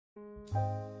Hi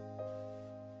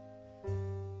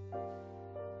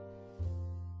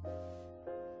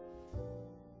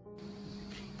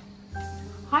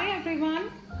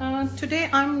everyone, today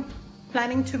I'm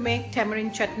planning to make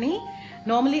tamarind chutney.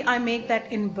 Normally I make that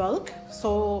in bulk,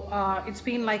 so it's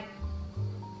been like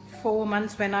 4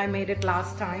 months when I made it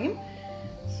last time.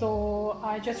 So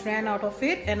I just ran out of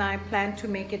it and I plan to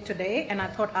make it today, and I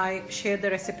thought I'd share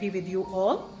the recipe with you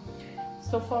all.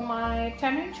 So for my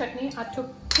tamarind chutney, I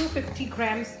took 250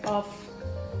 grams of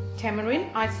tamarind.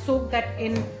 I soaked that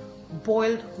in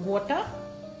boiled water.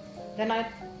 Then I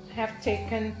have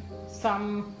taken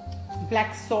some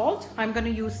black salt. I'm going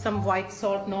to use some white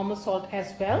salt, normal salt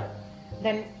as well.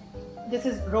 Then this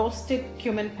is roasted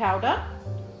cumin powder,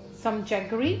 some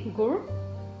jaggery, gur,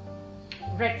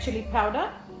 red chili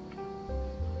powder.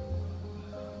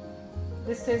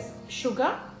 This is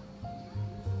sugar.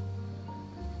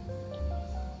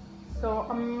 So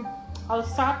I'll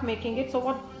start making it. So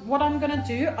what I'm gonna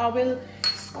do, I will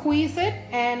squeeze it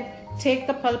and take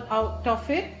the pulp out of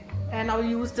it, and I'll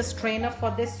use the strainer for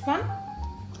this one.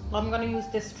 I'm gonna use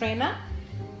this strainer,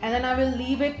 and then I will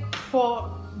leave it for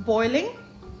boiling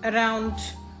around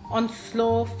on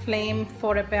slow flame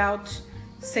for about,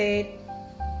 say,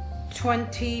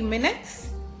 20 minutes,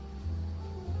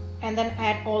 and then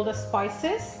add all the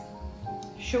spices,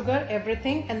 sugar,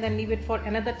 everything, and then leave it for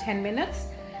another 10 minutes,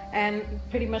 and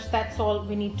pretty much that's all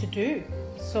we need to do.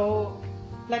 So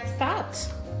let's start.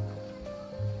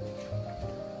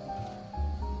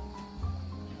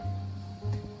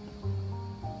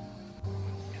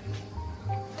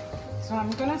 So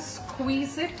I'm gonna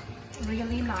squeeze it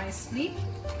really nicely.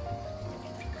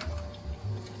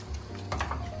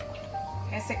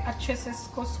 ऐसे अच्छे से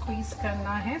इसको squeeze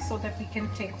करना है so that we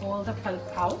can take all the pulp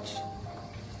out.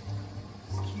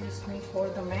 Excuse me for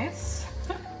the mess.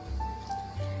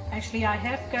 Actually, I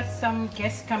have got some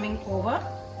guests coming over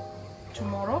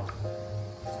tomorrow,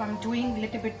 so I'm doing a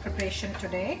little bit preparation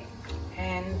today,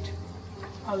 and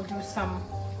I'll do some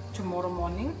tomorrow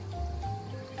morning.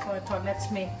 So I thought let's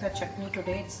make the chutney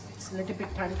today. It's a little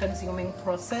bit time-consuming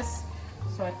process,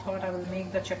 so I thought I will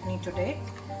make the chutney today.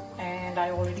 And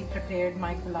I already prepared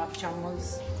my gulab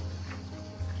jamuns.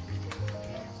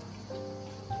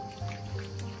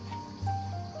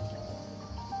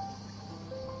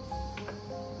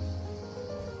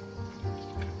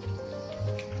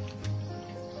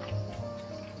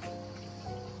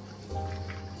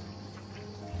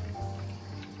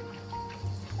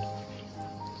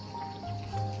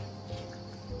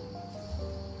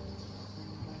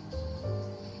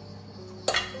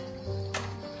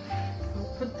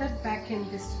 Put that back in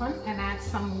this one and add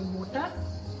some more water.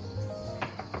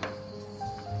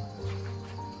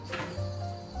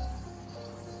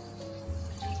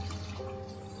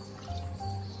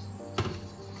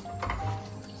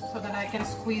 So that I can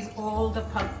squeeze all the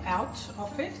pulp out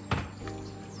of it.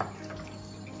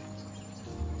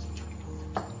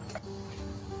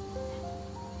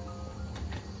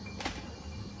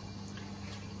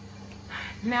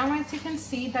 Now as you can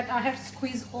see that I have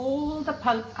squeezed all the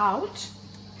pulp out,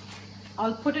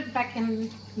 I'll put it back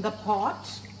in the pot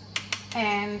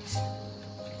and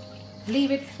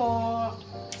leave it for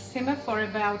simmer for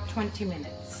about 20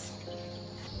 minutes.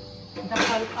 The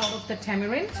pulp out of the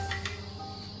tamarind.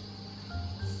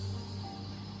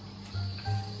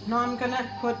 Now I'm gonna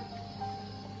put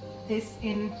this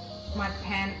in my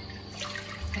pan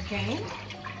again.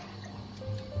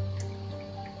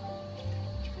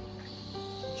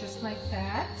 Just like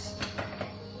that.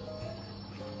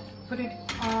 Put it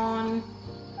on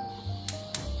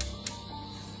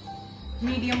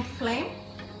medium flame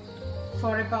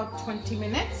for about 20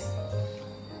 minutes,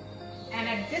 and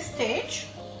at this stage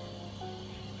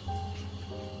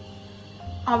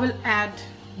I will add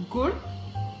gur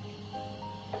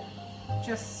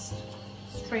just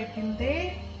straight in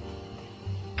there,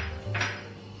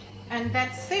 and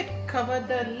that's it. Cover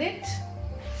the lid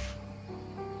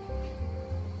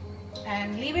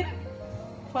and leave it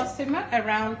for simmer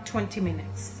around 20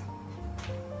 minutes.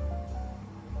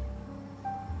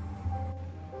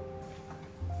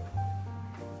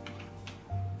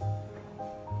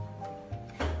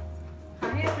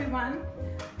 Hi everyone.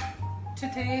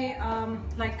 Today,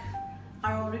 like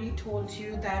I already told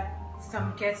you that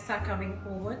some guests are coming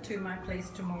over to my place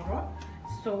tomorrow.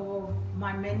 So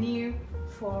my menu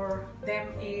for them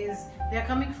is, they're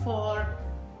coming for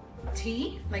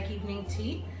tea, like evening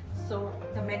tea. So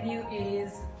the menu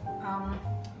is, what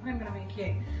I'm gonna make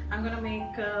here? I'm gonna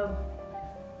make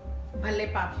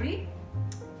bhalle papri.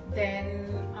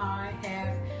 Then I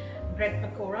have bread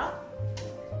pakora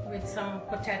with some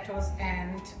potatoes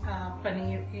and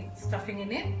paneer stuffing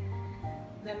in it.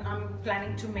 then I'm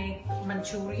planning to make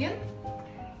Manchurian,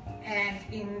 and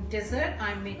in dessert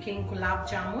I'm making gulab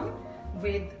jamun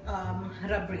with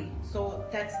rabri. So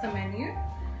that's the menu.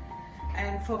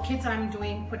 And for kids I'm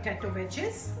doing potato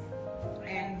wedges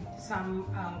and some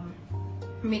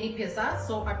mini pizzas.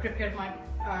 So I prepared my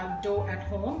dough at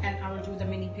home and I will do the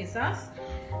mini pizzas.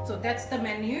 So that's the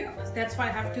menu. That's why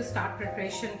I have to start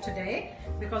preparation today,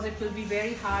 because it will be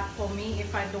very hard for me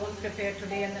if I don't prepare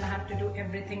today and then I have to do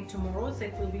everything tomorrow. So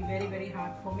it will be very, very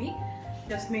hard for me.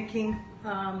 Just making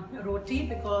roti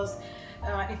because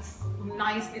it's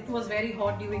nice. It was very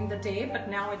hot during the day, but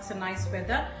now it's a nice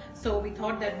weather. So we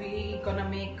thought that we gonna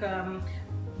make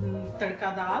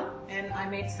tadka dal, and I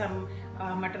made some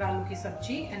matar aloo ki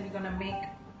sabji, and we're gonna make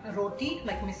roti,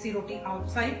 like missi roti,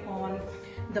 outside on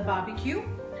the barbecue.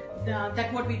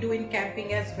 That's what we do in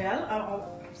camping as well.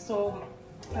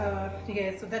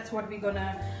 Yeah, so that's what we're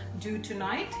gonna do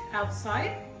tonight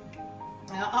outside.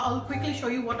 I'll quickly show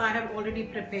you what I have already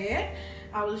prepared.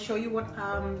 I will show you what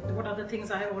other things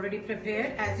I have already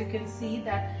prepared. As you can see,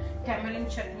 that tamarind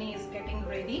chutney is getting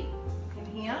ready in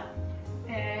here,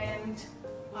 and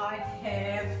I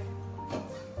have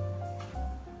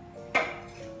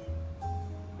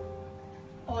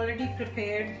already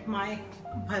prepared my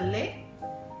bhalle.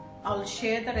 I'll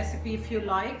share the recipe if you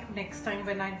like next time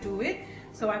when I do it.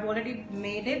 So I've already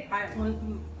made it.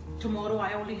 Tomorrow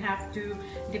I only have to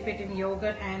dip it in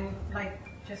yogurt and like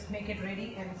just make it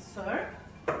ready and serve.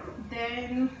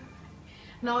 Then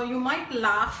now you might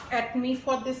laugh at me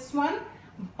for this one,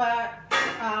 but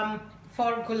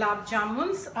for gulab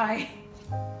jamuns I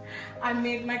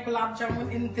made my gulab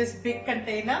jamun in this big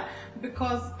container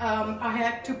because I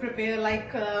had to prepare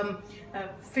like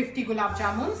 50 gulab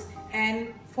jamuns,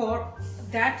 and for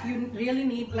that you really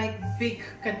need like big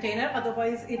container,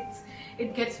 otherwise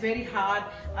it gets very hard.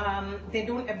 They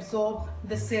don't absorb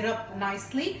the syrup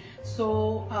nicely.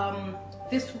 So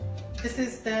this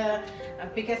is the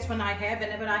biggest one I have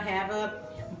whenever I have a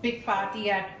big party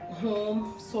at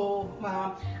home. So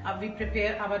we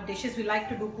prepare our dishes. We like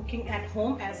to do cooking at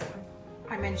home, as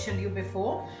I mentioned you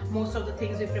before. Most of the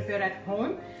things we prepare at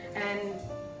home, and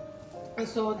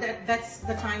so that's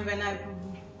the time when I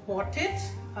bought it,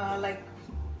 like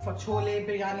for chole,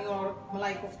 biryani, or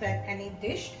malai kofta, any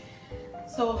dish.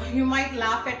 So you might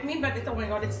laugh at me, but oh my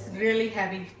god, it's really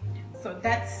heavy. So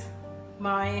that's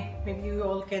maybe you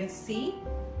all can see.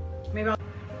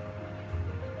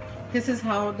 This is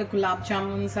how the gulab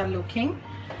jamuns are looking,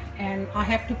 and I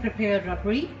have to prepare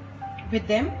rabri with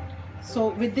them. So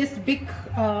with this big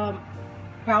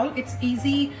bowl, it's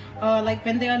easy, like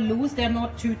when they are loose, they're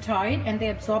not too tight and they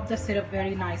absorb the syrup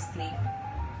very nicely.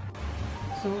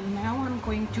 So now I'm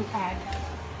going to add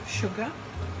sugar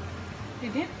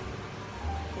in it.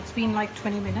 It's been like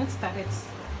 20 minutes that it's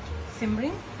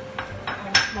simmering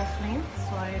on slow flame,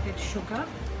 so I added sugar.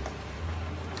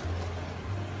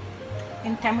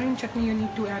 In tamarind chutney you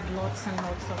need to add lots and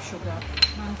lots of sugar.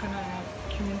 I'm gonna add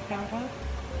cumin powder,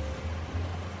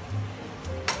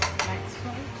 black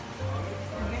salt,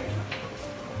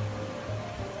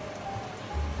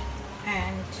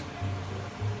 and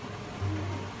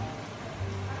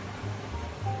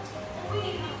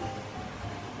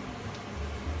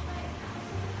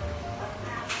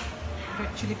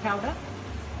red chilli powder,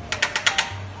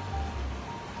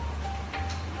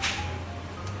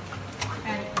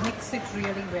 and mix it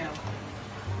really well.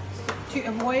 So to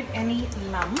avoid any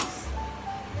lumps,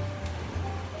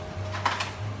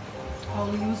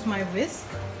 I'll use my whisk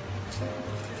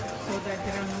so that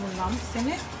there are no lumps in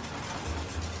it.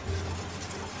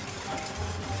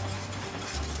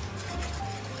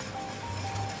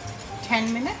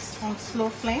 $10 minutes on slow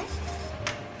flame.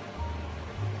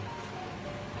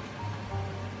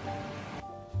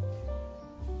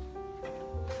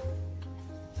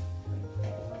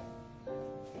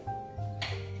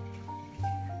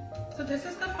 So this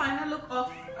is the final look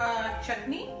of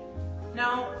chutney.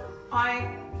 Now I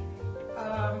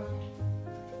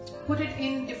put it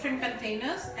in different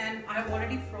containers, and I have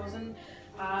already frozen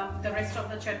the rest of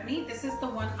the chutney. This is the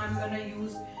one I'm gonna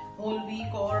use whole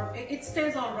week, or it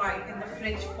stays all right in the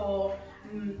fridge for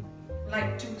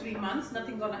like 2-3 months.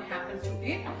 Nothing gonna happen to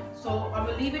it. So I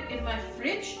will leave it in my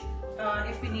fridge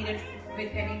if we need it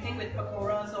with anything, with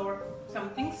pakoras or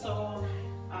something. So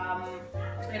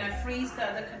and I freeze the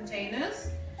other containers.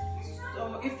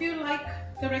 So if you like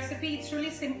the recipe, it's really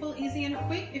simple, easy and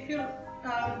quick. If you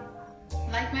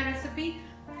like my recipe,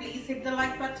 please hit the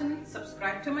like button,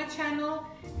 subscribe to my channel,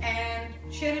 and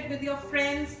share it with your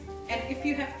friends. And if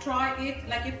you have tried it,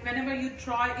 like if whenever you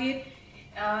try it,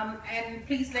 And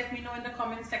please let me know in the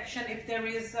comment section if there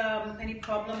is any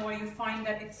problem, or you find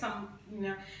that it's some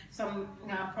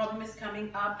problem is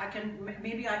coming up.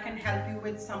 Maybe I can help you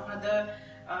with some other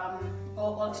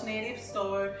alternatives,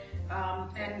 or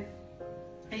and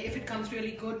if it comes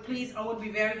really good, please, I would be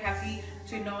very happy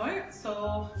to know.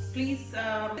 So please,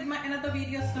 in my another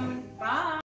video soon. Bye.